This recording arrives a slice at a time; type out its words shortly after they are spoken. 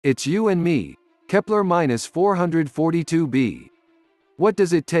It's you and me, Kepler-442b. What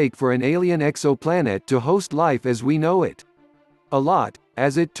does it take for an alien exoplanet to host life as we know it? A lot,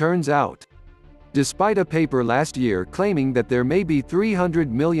 as it turns out. Despite a paper last year claiming that there may be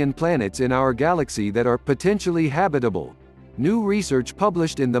 300 million planets in our galaxy that are potentially habitable, new research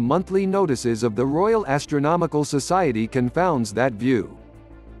published in the monthly notices of the Royal Astronomical Society confounds that view,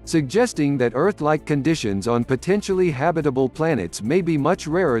 suggesting that Earth-like conditions on potentially habitable planets may be much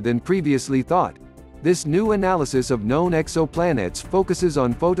rarer than previously thought. This new analysis of known exoplanets focuses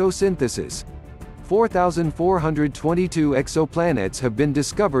on photosynthesis. 4,422 exoplanets have been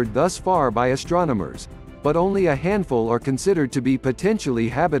discovered thus far by astronomers, but only a handful are considered to be potentially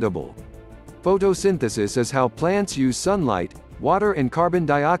habitable. Photosynthesis is how plants use sunlight, water and carbon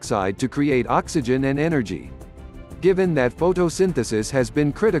dioxide to create oxygen and energy. Given that photosynthesis has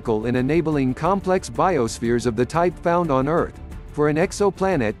been critical in enabling complex biospheres of the type found on Earth, for an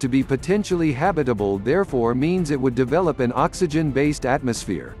exoplanet to be potentially habitable therefore means it would develop an oxygen-based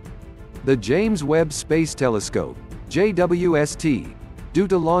atmosphere. The James Webb Space Telescope, JWST, due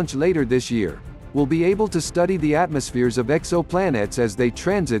to launch later this year, will be able to study the atmospheres of exoplanets as they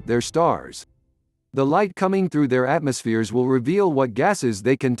transit their stars. The light coming through their atmospheres will reveal what gases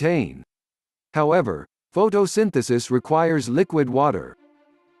they contain. However, photosynthesis requires liquid water.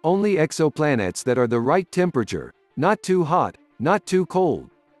 Only exoplanets that are the right temperature, not too hot, not too cold,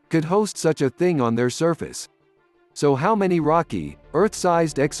 could host such a thing on their surface. So how many rocky,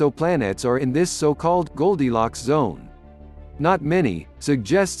 Earth-sized exoplanets are in this so-called Goldilocks zone? Not many,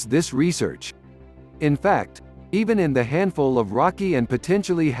 suggests this research. In fact, even in the handful of rocky and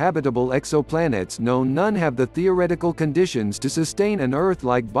potentially habitable exoplanets known, none have the theoretical conditions to sustain an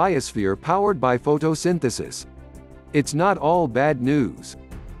Earth-like biosphere powered by photosynthesis. It's not all bad news.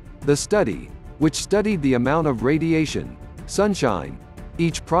 The study, which studied the amount of radiation, sunshine,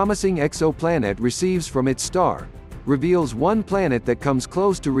 each promising exoplanet receives from its star, reveals one planet that comes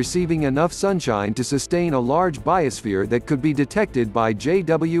close to receiving enough sunshine to sustain a large biosphere that could be detected by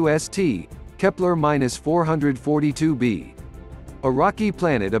JWST, Kepler-442b. A rocky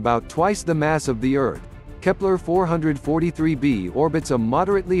planet about twice the mass of the Earth, Kepler-443b orbits a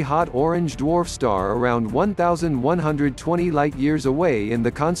moderately hot orange dwarf star around 1,120 light-years away in the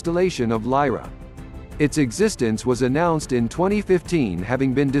constellation of Lyra. Its existence was announced in 2015,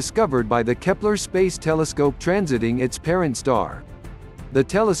 having been discovered by the Kepler Space Telescope transiting its parent star. The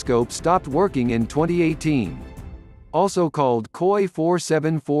telescope stopped working in 2018. Also called KOI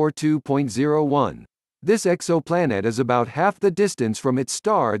 4742.01, this exoplanet is about half the distance from its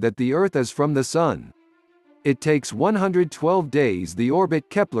star that the Earth is from the Sun. It takes 112 days to orbit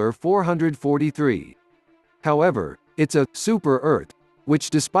Kepler-443. However, it's a super-Earth, which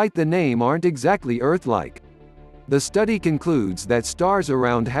despite the name aren't exactly Earth-like. The study concludes that stars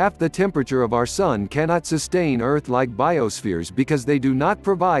around half the temperature of our Sun cannot sustain Earth-like biospheres because they do not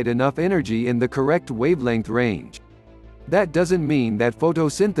provide enough energy in the correct wavelength range. That doesn't mean that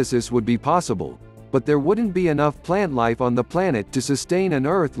photosynthesis would be possible, but there wouldn't be enough plant life on the planet to sustain an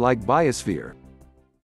Earth-like biosphere.